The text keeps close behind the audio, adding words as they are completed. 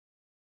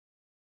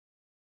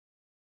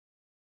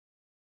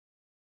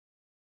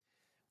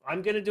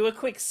I'm going to do a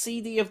quick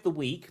CD of the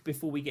week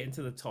before we get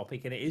into the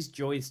topic, and it is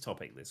Joy's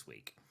topic this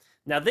week.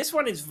 Now, this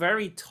one is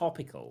very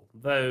topical,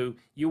 though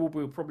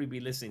will probably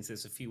be listening to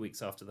this a few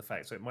weeks after the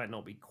fact, so it might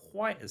not be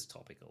quite as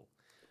topical.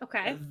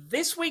 Okay.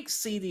 This week's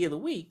CD of the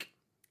week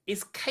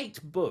is Kate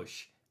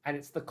Bush, and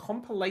it's the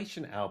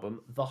compilation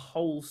album The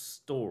Whole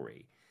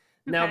Story.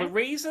 Now, the Okay.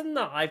 reason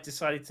that I've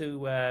decided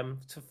to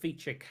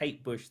feature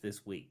Kate Bush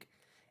this week,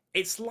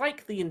 it's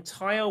like the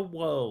entire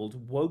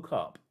world woke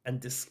up and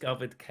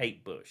discovered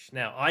Kate Bush.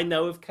 Now, I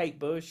know of Kate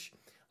Bush.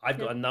 I've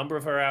got Yep. a number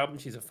of her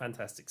albums. She's a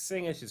fantastic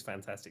singer. She's a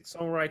fantastic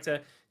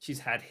songwriter. She's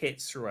had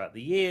hits throughout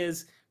the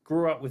years,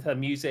 grew up with her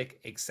music,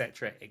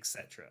 etc.,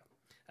 etc.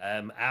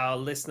 Our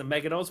listener,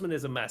 Megan Osmond,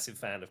 is a massive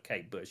fan of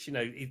Kate Bush.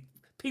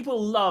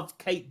 People love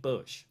Kate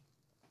Bush.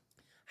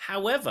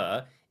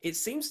 However, it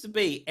seems to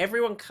be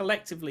everyone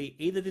collectively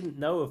either didn't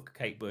know of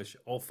Kate Bush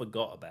or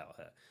forgot about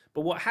her.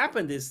 But what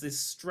happened is this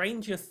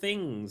Stranger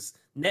Things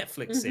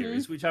Netflix Hmm.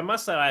 series, which I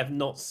must say I have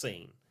not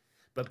seen,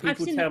 but I've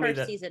people seen the tell me first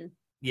that, season.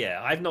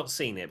 yeah, I've not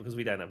seen it because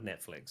we don't have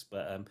Netflix,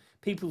 but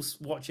people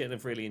watch it and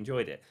have really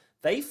enjoyed it.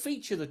 They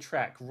feature the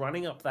track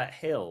Running Up That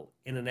Hill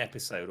in an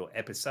episode or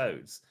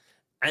episodes.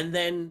 And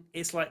then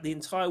it's like the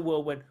entire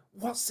world went,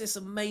 what's this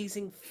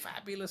amazing,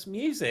 fabulous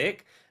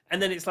music?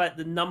 And then it's like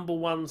the number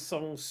one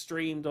song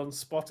streamed on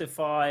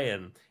Spotify,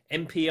 and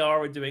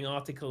NPR are doing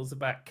articles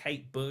about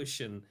Kate Bush,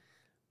 and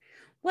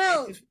it's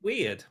Well, just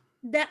weird.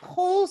 that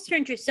whole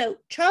Stranger. So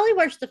Charlie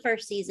watched the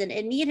first season,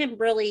 and me and him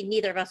really,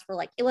 neither of us were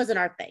like, it wasn't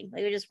our thing.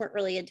 Like we just weren't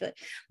really into it.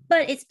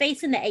 But it's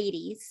based in the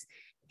 '80s,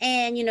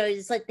 and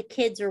it's like the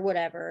kids or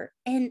whatever.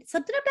 And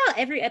something about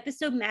every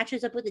episode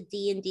matches up with a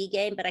D&D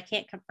game, but I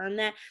can't confirm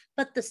that.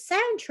 But the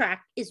soundtrack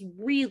is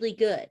really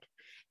good.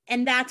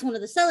 And that's one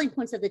of the selling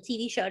points of the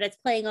TV show that's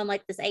playing on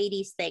like this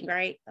 '80s thing,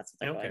 right? That's what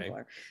they're going Okay.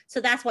 for.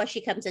 So that's why she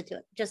comes into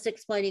it, just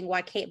explaining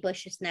why Kate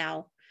Bush is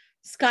now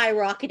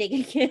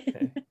skyrocketing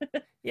again.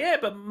 Yeah,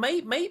 but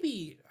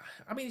maybe,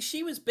 I mean,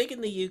 she was big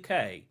in the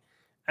UK,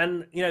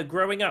 and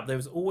growing up, there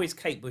was always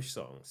Kate Bush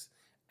songs,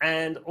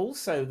 and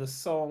also the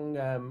song,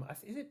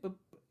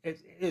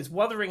 is it's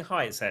Wuthering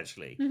Heights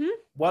actually. Hmm.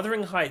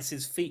 Wuthering Heights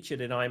is featured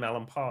in I'm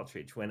Alan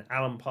Partridge when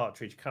Alan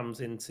Partridge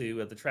comes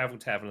into the Travel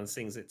Tavern and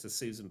sings it to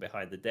Susan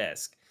behind the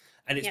desk,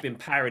 and it's Yep. been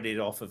parodied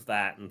off of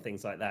that and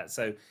things like that.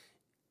 So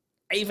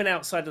even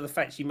outside of the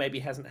fact she maybe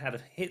hasn't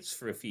had hits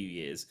for a few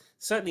years,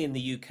 certainly in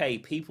the UK,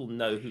 people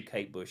know who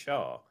Kate Bush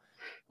are.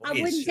 Or I is,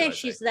 wouldn't should say I say?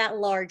 she's that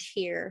large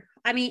here.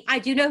 I mean, I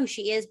do know who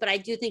she is, but I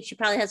do think she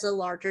probably has a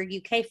larger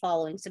UK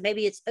following. So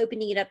maybe it's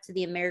opening it up to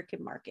the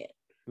American market.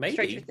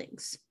 Stranger Maybe.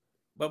 Things.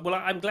 But well,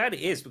 I'm glad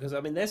it is because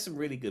I mean, there's some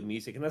really good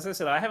music, and as I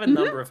said, I have a Hmm.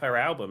 number of her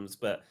albums,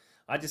 but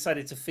I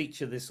decided to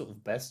feature this sort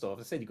of best of.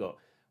 I said you got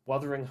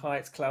Wuthering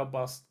Heights,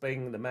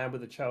 Cloudbusting, The Man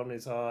with the Child in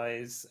His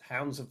Eyes,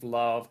 Hounds of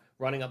Love,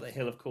 Running Up the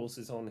Hill, of course,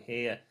 is on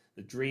here.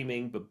 The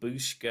Dreaming,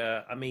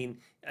 Babushka. I mean,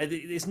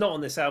 it's not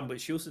on this album,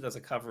 but she also does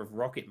a cover of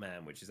Rocket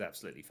Man, which is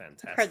absolutely I've heard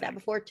that fantastic.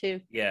 before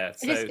too. Yeah,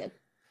 It is so good.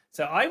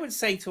 so I would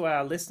say to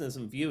our listeners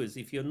and viewers,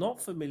 if you're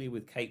not familiar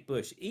with Kate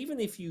Bush, even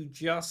if you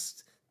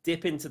just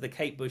dip into the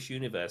Kate Bush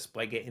universe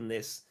by getting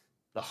this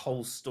the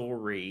whole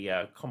story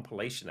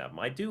compilation album,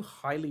 I do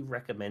highly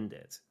recommend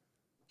it.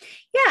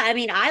 Yeah, I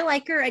mean, I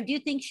like her. I do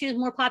think she was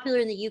more popular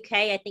in the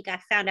UK. I think I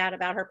found out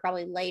about her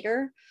probably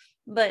later,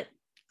 but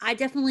I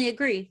definitely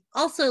agree.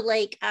 Also,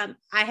 like, I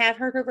have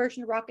heard her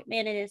version of Rocket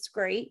Man, and it's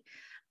great.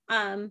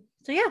 So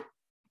yeah.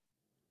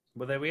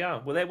 Well, there we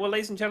are. Well,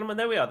 ladies and gentlemen,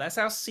 there we are. That's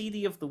our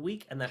CD of the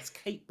week, and that's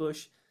Kate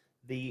Bush,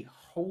 the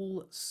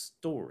whole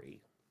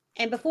story.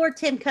 And before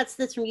Tim cuts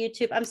this from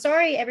YouTube, I'm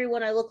sorry,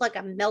 everyone. I look like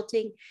I'm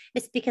melting.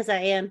 It's because I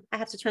am. I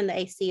have to turn the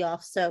AC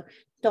off, so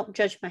don't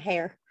judge my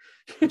hair.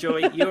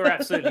 Joy, you're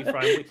absolutely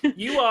fine.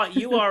 You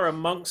are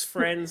amongst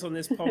friends on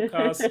this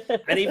podcast,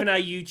 and even our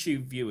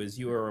YouTube viewers,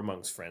 you are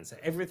amongst friends.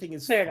 Everything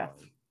is Fair fine.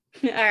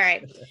 enough. All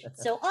right.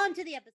 So on to the episode.